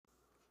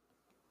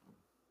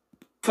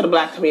for the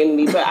Black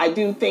community, but I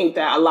do think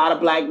that a lot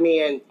of Black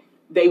men,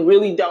 they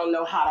really don't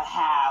know how to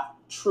have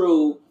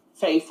true,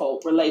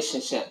 faithful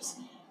relationships.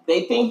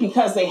 They think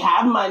because they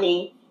have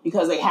money,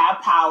 because they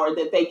have power,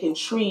 that they can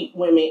treat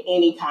women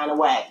any kind of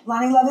way.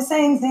 Loni Love is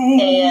saying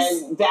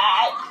things. And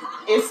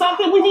that is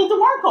something we need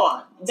to work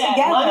on. That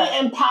together. Money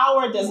and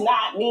power does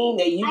not mean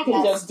that you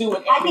can just do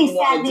whatever you want to do. I think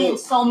sadly in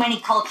so many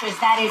cultures,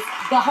 that is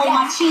the whole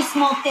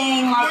machismo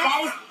thing. Like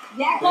that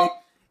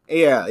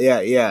is...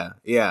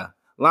 Yeah.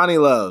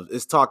 Loni Love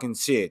is talking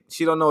shit.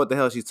 She don't know what the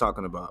hell she's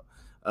talking about.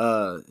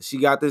 She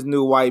got this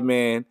new white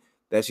man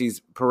that she's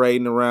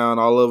parading around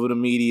all over the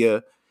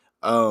media.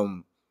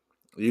 All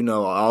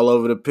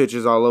over the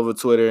pictures, all over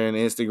Twitter and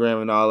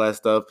Instagram and all that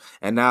stuff.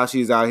 And now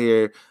she's out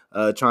here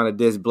trying to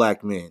diss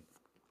Black men.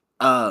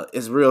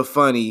 It's real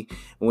funny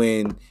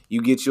when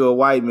you get you a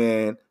white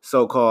man,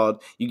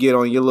 so-called, you get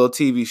on your little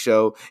TV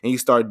show and you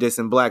start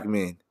dissing Black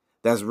men.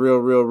 That's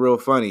real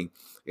funny.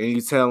 And you're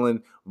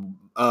telling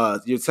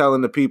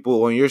the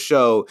people on your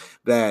show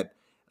that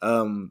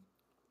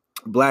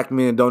Black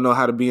men don't know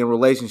how to be in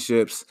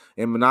relationships,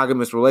 in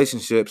monogamous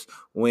relationships,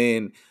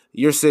 when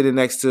you're sitting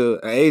next to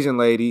an Asian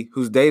lady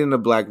who's dating a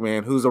Black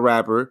man, who's a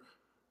rapper,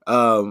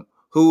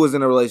 who was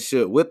in a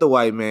relationship with the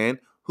white man,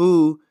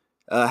 who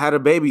had a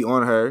baby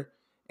on her,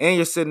 and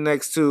you're sitting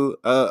next to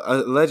a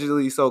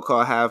allegedly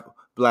so-called half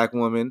Black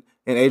woman,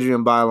 and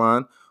Adrienne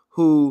Bailon,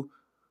 who,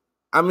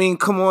 I mean,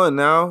 come on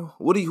now,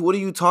 what are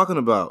you talking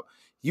about?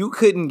 You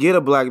couldn't get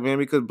a Black man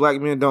because Black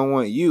men don't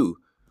want you.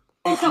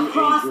 It's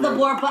across the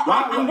board, but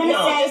I'm going to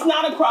say... It's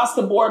not across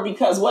the board,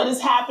 because what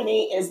is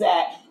happening is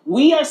that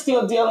we are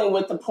still dealing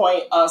with the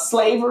point of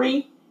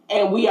slavery,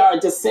 and we are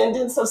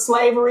descendants of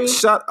slavery.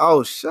 Shut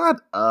up.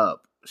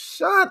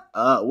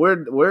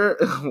 We're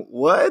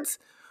what?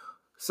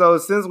 So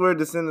since we're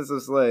descendants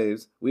of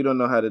slaves, we don't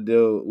know how to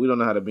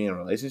be in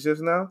relationships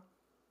now?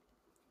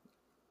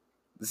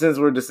 Since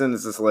we're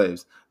descendants of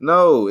slaves.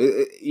 No,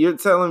 you're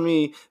telling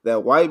me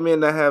that white men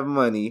that have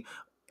money,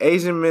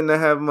 Asian men that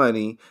have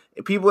money,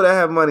 people that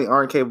have money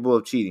aren't capable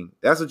of cheating.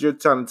 That's what you're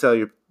trying to tell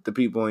the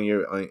people on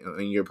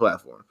your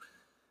platform.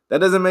 That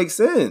doesn't make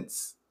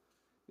sense.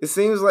 It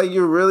seems like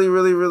you're really,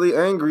 really, really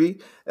angry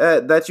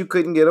that you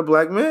couldn't get a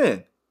Black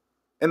man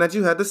and that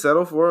you had to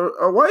settle for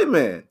a white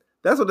man.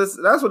 That's what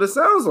it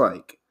sounds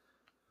like.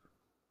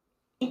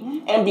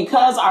 And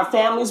because our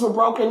families were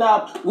broken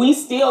up, we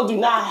still do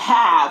not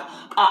have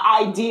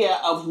an idea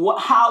of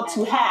how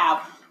to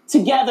have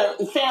together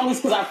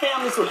families, because our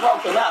families were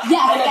broken up.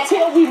 Yes, and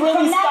until we really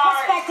from start...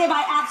 that perspective,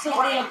 I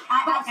absolutely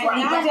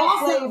not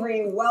just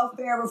slavery,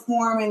 welfare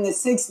reform in the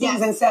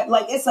 60s and stuff.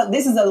 Like this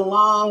is a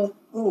long...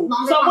 So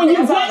when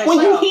you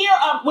hear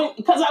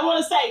because I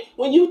want to say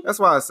that's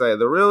why I say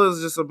the real is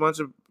just a bunch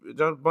of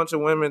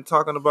women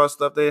talking about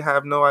stuff they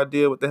have no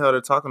idea what the hell they're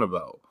talking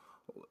about.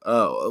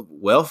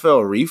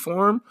 Welfare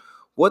reform?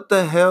 What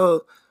the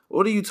hell?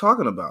 What are you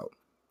talking about?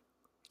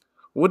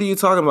 What are you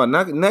talking about?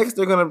 Next,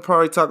 they're going to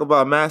probably talk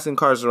about mass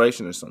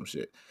incarceration or some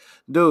shit.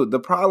 Dude, the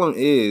problem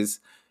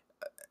is,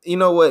 you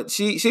know what?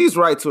 She's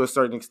right to a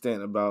certain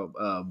extent about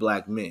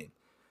Black men.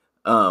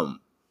 Not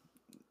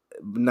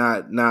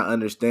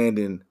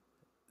understanding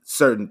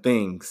certain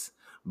things,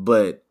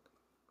 but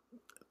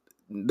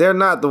they're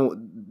not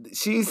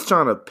she's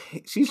trying to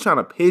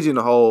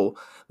pigeonhole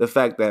the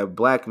fact that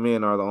Black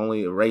men are the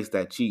only race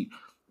that cheat.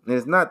 And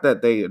it's not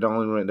that they are the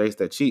only race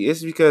that cheat.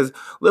 It's because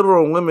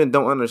liberal women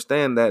don't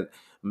understand that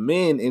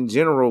men in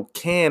general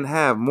can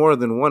have more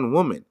than one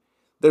woman.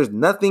 There's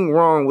nothing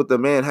wrong with a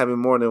man having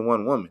more than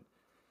one woman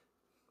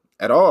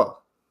at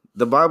all.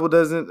 The Bible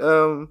doesn't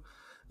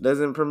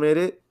permit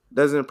it,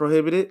 doesn't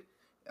prohibit it.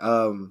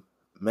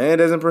 Man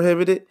doesn't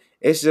prohibit it.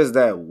 It's just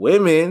that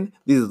women,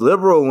 these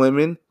liberal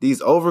women,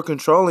 these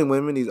over-controlling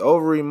women, these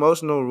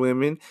over-emotional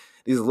women,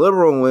 these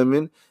liberal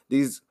women,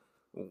 these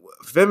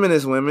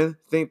feminist women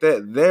think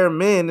that they're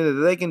men and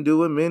that they can do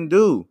what men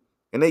do.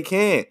 And they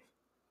can't.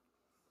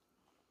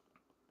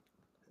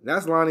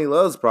 That's Loni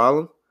Love's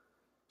problem.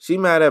 She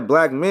mad at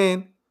Black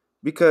men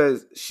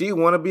because she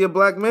want to be a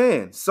Black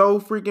man so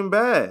freaking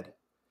bad.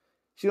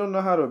 She don't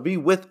know how to be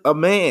with a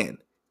man.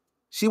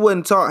 She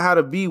wasn't taught how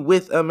to be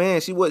with a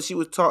man. She was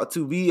taught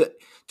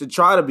to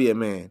try to be a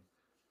man.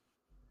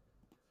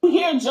 You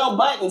hear Joe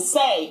Budden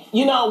say,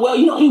 he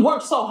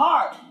worked so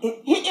hard.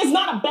 It's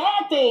not a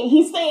bad thing.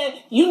 He's saying,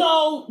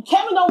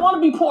 Kevin don't want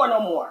to be poor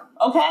no more.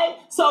 Okay?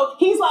 So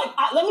he's like,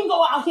 let me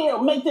go out here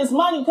and make this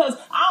money because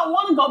I don't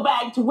want to go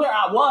back to where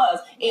I was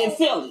in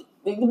Philly.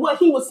 What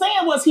he was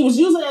saying was he was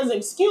using it as an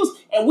excuse,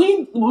 and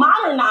we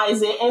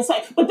modernize it and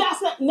say, but that's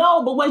not,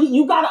 no, but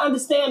you got to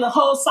understand the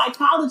whole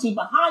psychology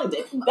behind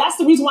it. That's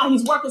the reason why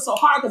he's working so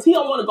hard, because he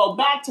don't want to go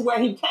back to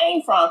where he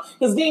came from,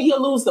 because then he'll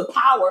lose the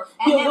power.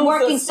 And then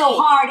working so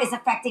hard is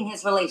affecting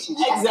his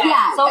relationship. Exactly.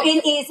 Yeah, so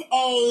it is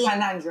a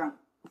conundrum.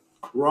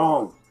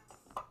 Wrong.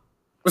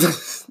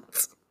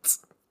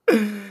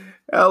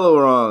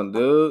 Hella wrong,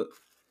 dude.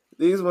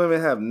 These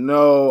women have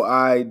no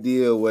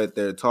idea what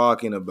they're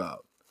talking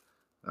about.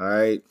 All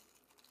right.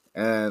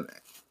 And,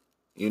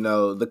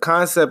 the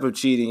concept of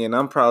cheating, and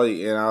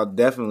I'll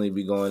definitely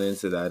be going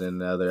into that in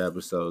the other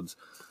episodes.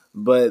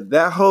 But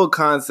that whole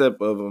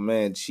concept of a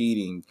man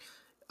cheating,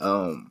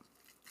 I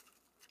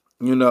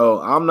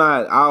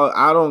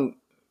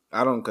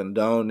don't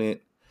condone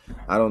it.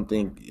 I don't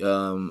think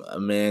a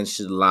man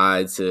should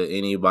lie to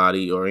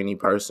anybody or any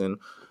person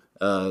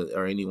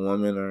or any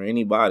woman or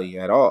anybody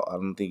at all. I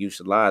don't think you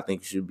should lie. I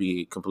think you should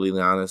be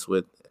completely honest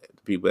with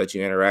the people that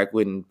you interact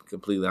with and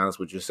completely honest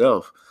with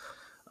yourself.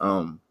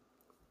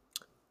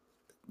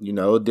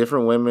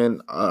 Different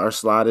women are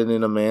slotted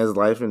in a man's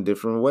life in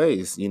different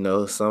ways.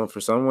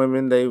 For some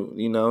women,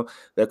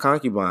 they're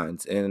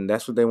concubines, and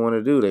that's what they want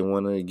to do. They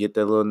want to get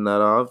their little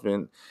nut off,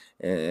 and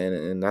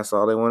that's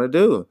all they want to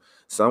do.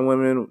 Some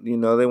women,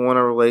 they want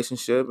a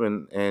relationship,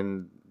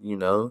 and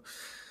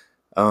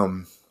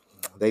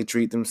they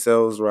treat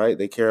themselves right.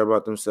 They care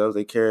about themselves.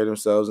 They carry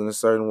themselves in a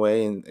certain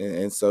way,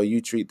 and so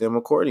you treat them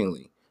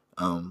accordingly.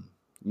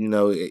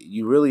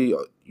 You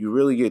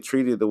really get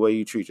treated the way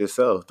you treat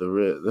yourself.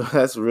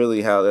 That's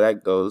really how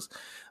that goes.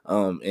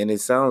 And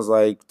it sounds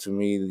like to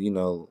me,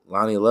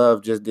 Lonnie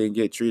Love just didn't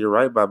get treated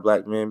right by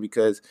black men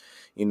because,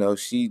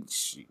 she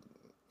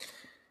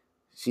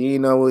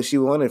didn't know what she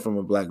wanted from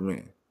a black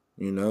man.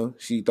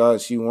 She thought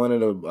she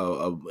wanted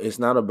it's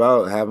not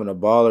about having a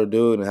baller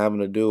dude and having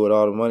to do with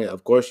all the money.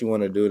 Of course, you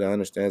want a dude that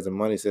understands the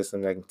money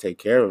system that can take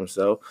care of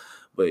himself.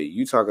 But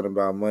you talking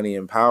about money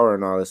and power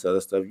and all this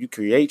other stuff. You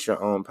create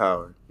your own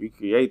power. You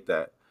create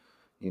that.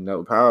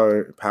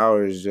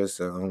 Power is just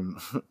a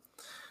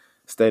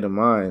state of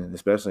mind,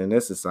 especially in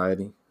this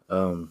society.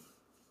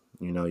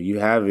 You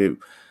have it,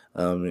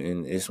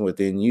 and it's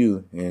within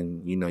you,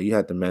 and you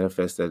have to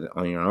manifest that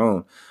on your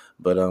own.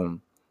 But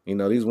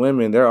these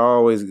women,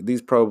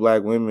 these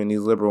pro-black women,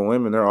 these liberal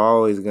women, they're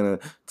always gonna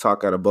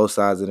talk out of both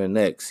sides of their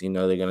necks. They're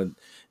gonna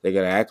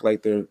act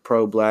like they're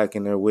pro-black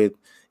and they're with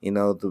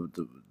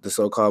the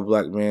so-called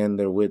black man.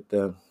 They're with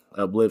the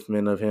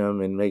upliftment of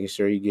him and making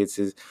sure he gets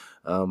his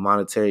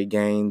monetary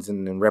gains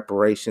and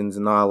reparations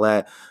and all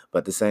that. But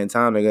at the same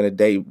time, they're going to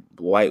date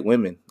white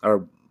women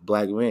or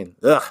black men.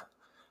 Ugh,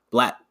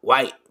 black,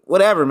 white,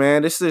 whatever,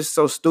 man. This is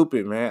so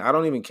stupid, man. I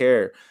don't even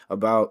care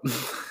about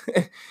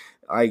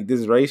like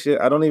this race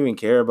shit. I don't even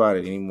care about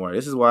it anymore.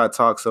 This is why I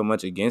talk so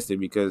much against it,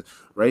 because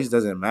race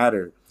doesn't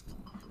matter.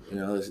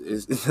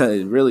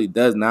 It really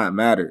does not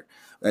matter.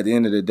 At the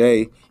end of the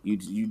day,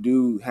 you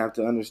do have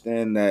to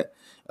understand that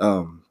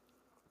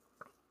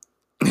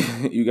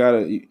you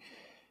gotta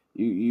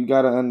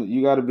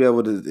be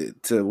able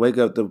to wake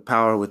up the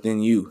power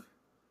within you.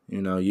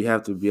 You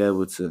have to be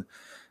able to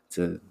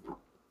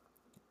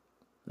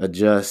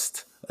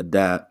adjust,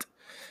 adapt,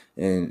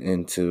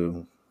 and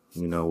to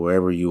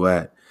wherever you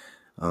at.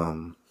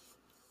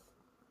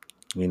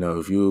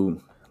 If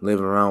you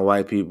live around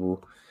white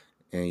people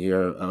and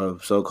you're a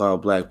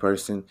so-called black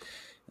person,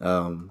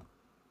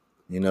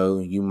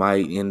 you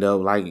might end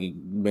up like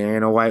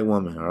marrying a white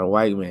woman or a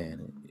white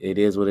man. It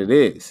is what it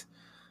is.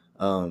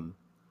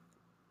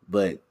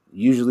 But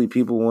usually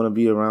people want to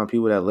be around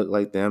people that look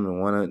like them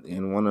and want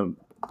to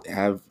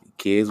have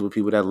kids with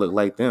people that look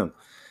like them.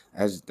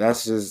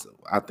 That's just,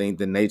 I think,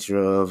 the nature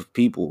of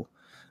people.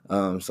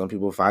 Some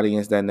people fight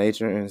against that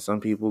nature and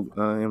some people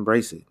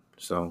embrace it.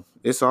 So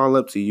it's all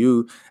up to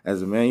you.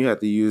 As a man, you have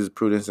to use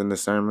prudence and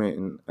discernment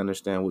and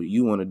understand what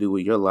you want to do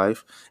with your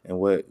life, and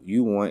what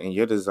you want and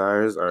your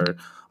desires are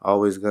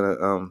always going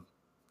to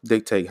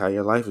dictate how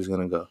your life is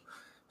going to go.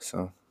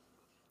 So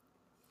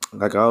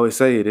like I always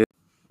say, it is.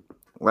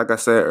 Like I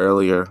said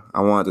earlier,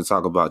 I wanted to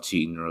talk about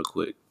cheating real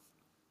quick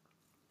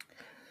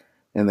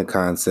and the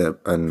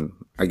concept and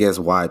I guess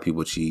why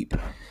people cheat.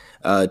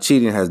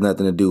 Cheating has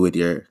nothing to do with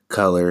your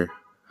color,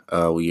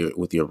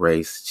 with your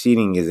race.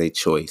 Cheating is a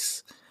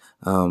choice.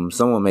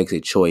 Someone makes a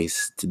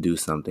choice to do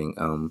something,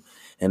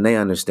 and they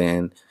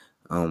understand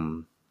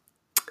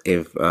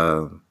if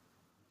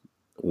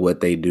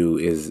what they do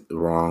is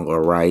wrong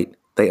or right.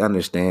 They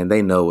understand.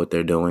 They know what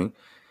they're doing.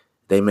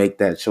 They make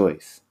that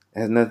choice. It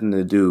has nothing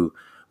to do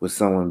with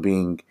someone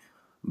being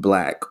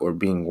black or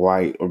being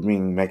white or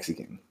being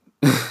Mexican.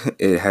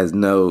 It has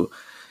no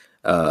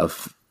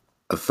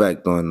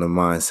effect on the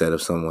mindset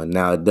of someone.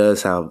 Now, it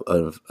does have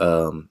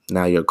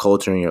now your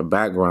culture and your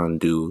background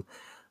do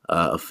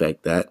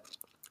affect that.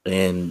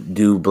 And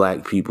do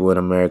black people in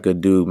America,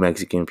 do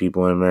Mexican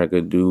people in America,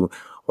 do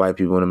white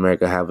people in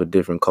America have a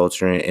different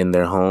culture in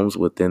their homes,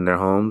 within their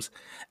homes?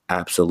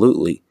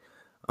 Absolutely.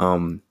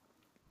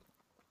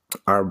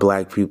 Are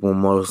black people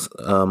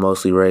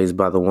mostly raised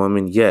by the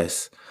woman?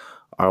 Yes.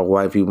 Are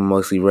white people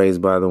mostly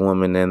raised by the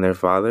woman and their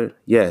father?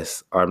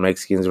 Yes. Are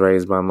Mexicans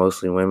raised by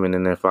mostly women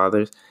and their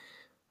fathers?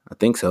 I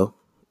think so.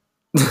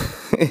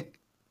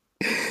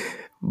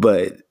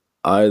 But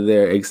are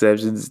there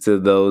exceptions to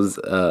those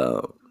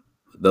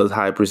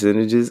high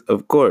percentages?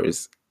 Of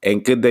course.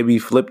 And could they be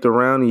flipped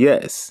around?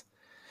 Yes.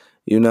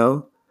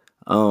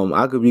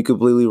 I could be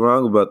completely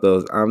wrong about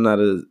those. I'm not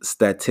a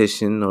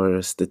statistician or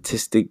a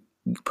statistic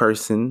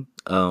person.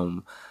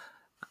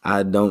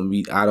 I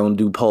don't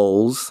do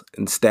polls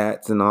and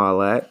stats and all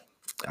that.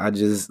 I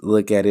just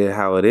look at it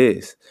how it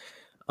is.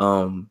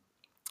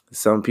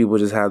 Some people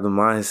just have the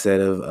mindset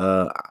of,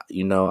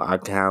 I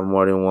can have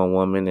more than one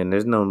woman, and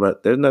there's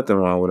nothing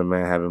wrong with a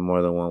man having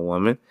more than one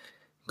woman.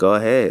 Go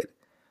ahead.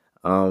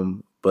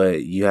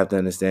 But you have to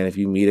understand, if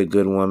you meet a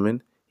good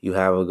woman, you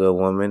have a good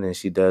woman, and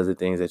she does the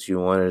things that you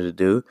want her to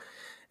do,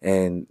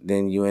 and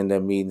then you end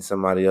up meeting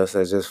somebody else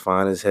that's just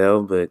fine as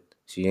hell, but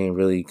she ain't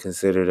really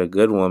considered a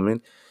good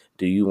woman.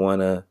 Do you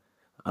want to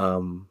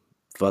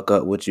fuck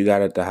up what you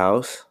got at the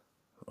house?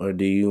 Or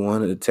do you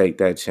want to take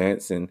that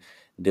chance and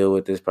deal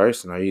with this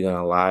person? Are you going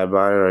to lie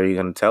about it? Or are you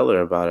going to tell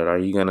her about it? Are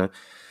you going to...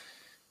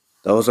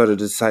 Those are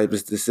the type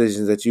of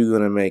decisions that you're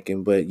going to make.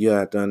 But you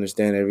have to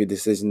understand, every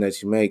decision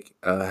that you make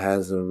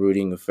has a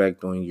rooting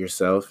effect on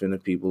yourself and the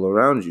people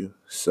around you.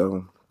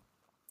 So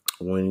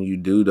when you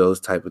do those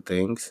type of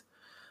things,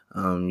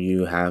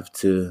 you have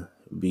to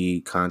be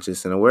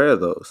conscious and aware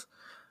of those.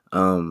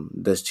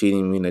 Does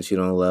cheating mean that you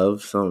don't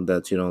love someone?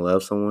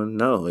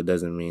 No, it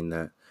doesn't mean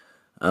that.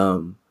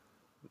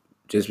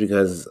 Just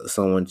because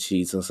someone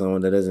cheats on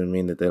someone, that doesn't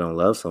mean that they don't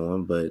love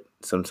someone. But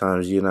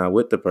sometimes you're not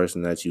with the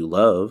person that you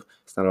love.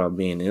 It's not about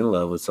being in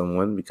love with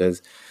someone,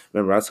 because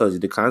remember, I told you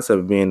the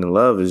concept of being in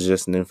love is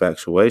just an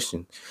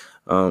infatuation.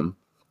 Will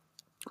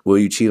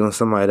you cheat on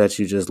somebody that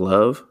you just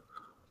love?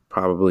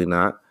 Probably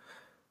not.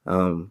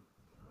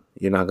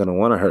 You're not going to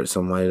want to hurt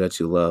somebody that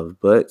you love.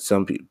 But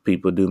some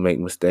people do make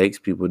mistakes.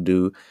 People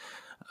do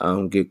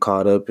get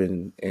caught up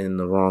in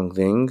the wrong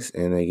things,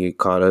 and they get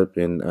caught up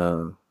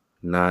in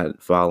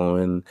not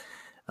following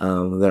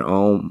their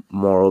own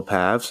moral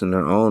paths and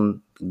their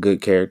own good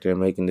character,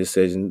 and making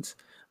decisions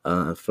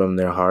from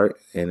their heart,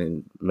 and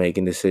in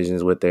making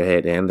decisions with their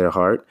head and their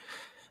heart.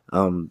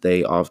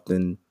 They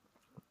often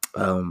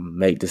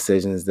make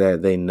decisions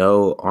that they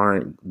know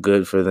aren't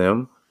good for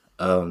them.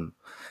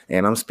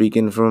 And I'm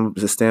speaking from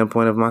the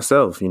standpoint of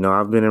myself.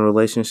 I've been in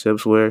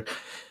relationships where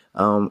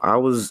I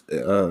was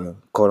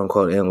quote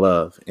unquote in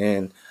love,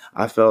 and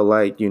I felt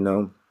like,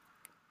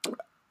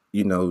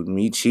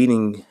 me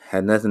cheating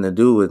had nothing to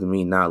do with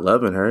me not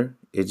loving her.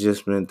 It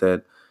just meant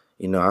that,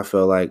 I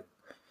felt like,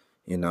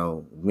 me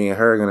and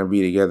her are going to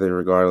be together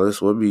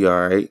regardless. We'll be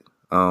all right.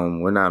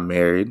 We're not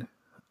married.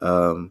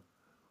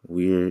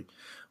 We're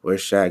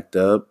shacked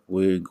up.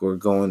 We're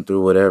going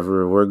through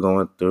whatever we're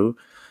going through.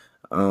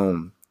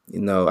 The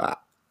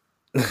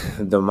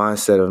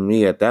mindset of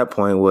me at that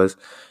point was,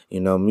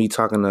 me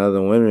talking to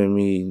other women,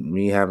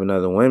 me having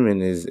other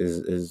women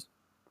is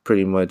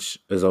pretty much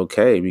is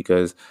okay,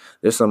 because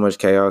there's so much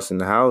chaos in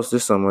the house.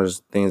 There's so much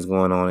things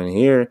going on in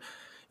here.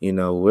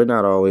 We're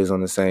not always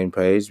on the same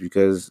page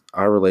because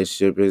our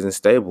relationship isn't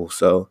stable.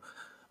 So,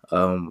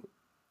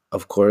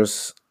 of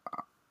course,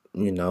 I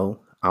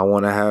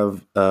want to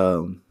have,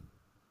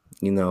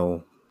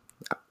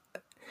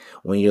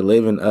 when you're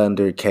living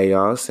under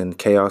chaos and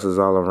chaos is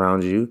all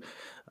around you,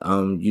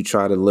 you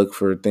try to look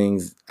for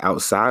things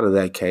outside of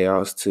that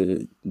chaos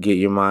to get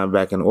your mind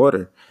back in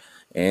order.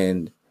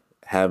 And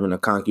having a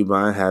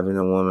concubine, having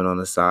a woman on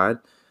the side,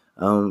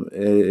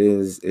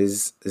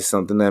 is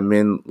something that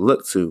men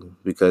look to,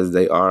 because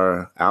they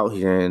are out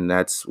here, and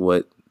that's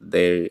what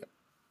they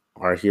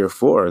are here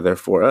for. They're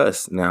for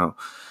us. Now,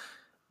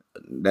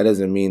 that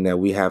doesn't mean that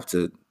we have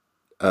to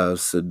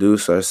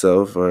seduce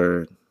ourselves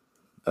or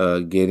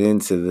get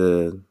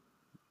into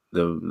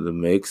the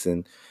mix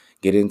and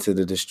get into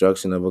the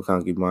destruction of a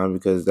concubine,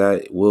 because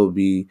that will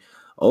be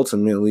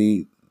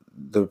ultimately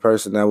the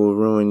person that will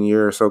ruin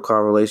your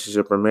so-called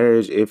relationship or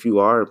marriage, if you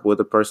are with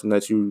a person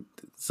that you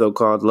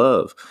so-called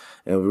love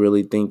and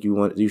really think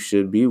you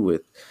should be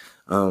with.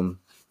 And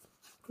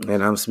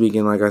I'm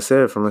speaking, like I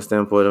said, from a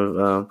standpoint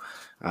of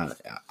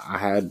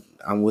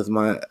I'm with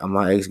my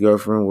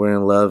ex-girlfriend, we're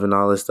in love and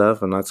all this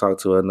stuff, and I talk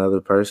to another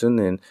person,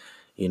 and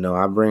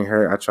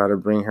I try to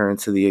bring her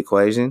into the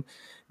equation,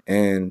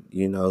 and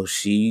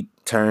she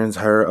turns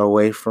her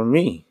away from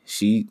me.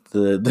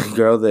 The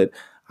girl that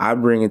I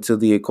bring into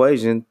the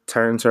equation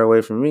turns her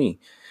away from me.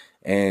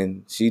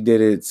 And she did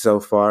it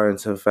so far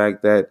into the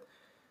fact that,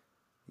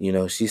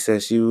 she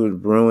said she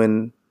would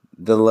ruin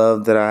the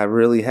love that I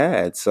really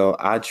had. So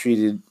I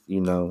treated,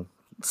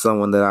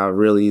 someone that I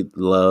really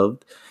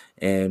loved,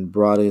 and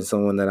brought in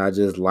someone that I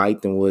just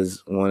liked and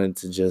wanted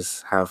to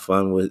just have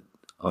fun with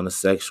on a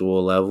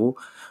sexual level.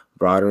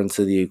 Brought her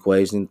into the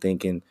equation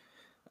thinking,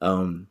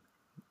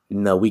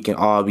 we can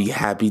all be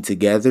happy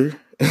together.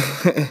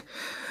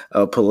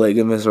 A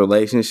polygamous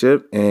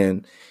relationship,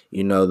 and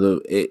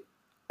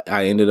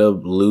I ended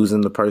up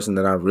losing the person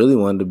that I really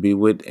wanted to be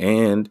with,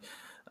 and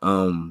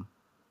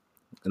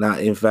not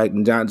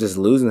just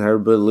losing her,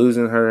 but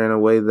losing her in a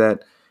way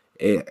that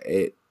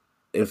it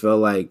felt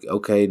like,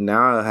 okay,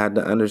 now I had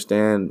to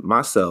understand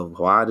myself.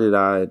 Why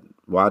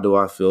do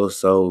I feel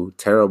so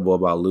terrible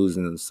about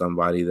losing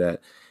somebody that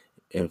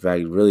in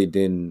fact really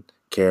didn't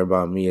care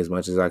about me as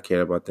much as I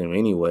cared about them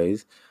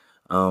anyways?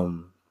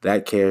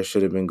 That care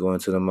should have been going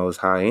to the Most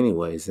High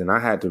anyways. And I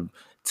had to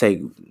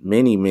take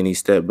many, many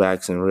step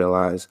backs and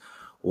realize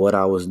what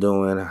I was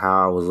doing,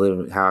 how I was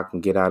living, how I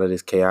can get out of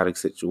this chaotic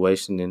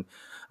situation. And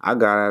I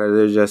got out of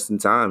there just in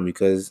time,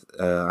 because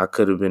I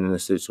could have been in a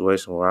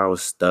situation where I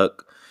was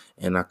stuck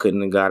and I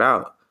couldn't have got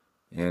out.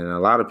 And a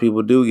lot of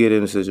people do get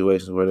into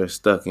situations where they're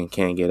stuck and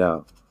can't get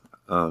out.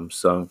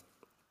 So,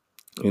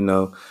 you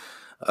know,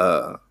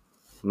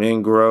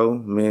 men grow,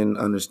 men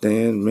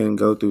understand, men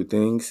go through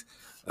things,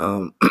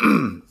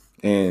 and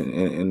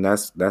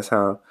that's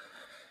how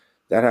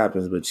that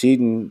happens. But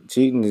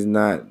cheating is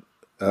not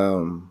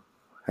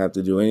have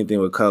to do anything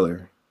with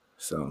color.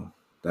 So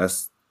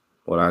that's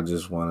what I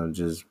just want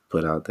to just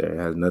put out there. It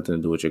has nothing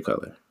to do with your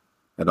color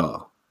at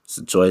all. It's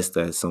a choice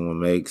that someone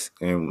makes,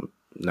 and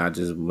not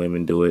just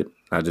women do it,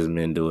 not just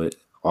men do it.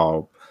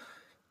 All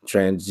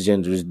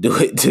transgenders do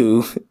it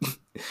too.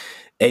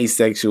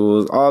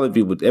 Asexuals, all the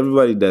people,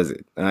 everybody does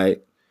it. All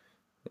right,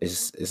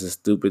 it's a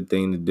stupid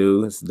thing to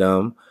do. It's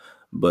dumb,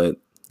 but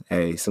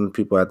hey, some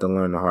people have to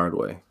learn the hard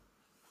way.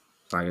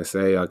 Like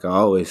I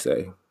always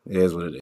say, it is what it is.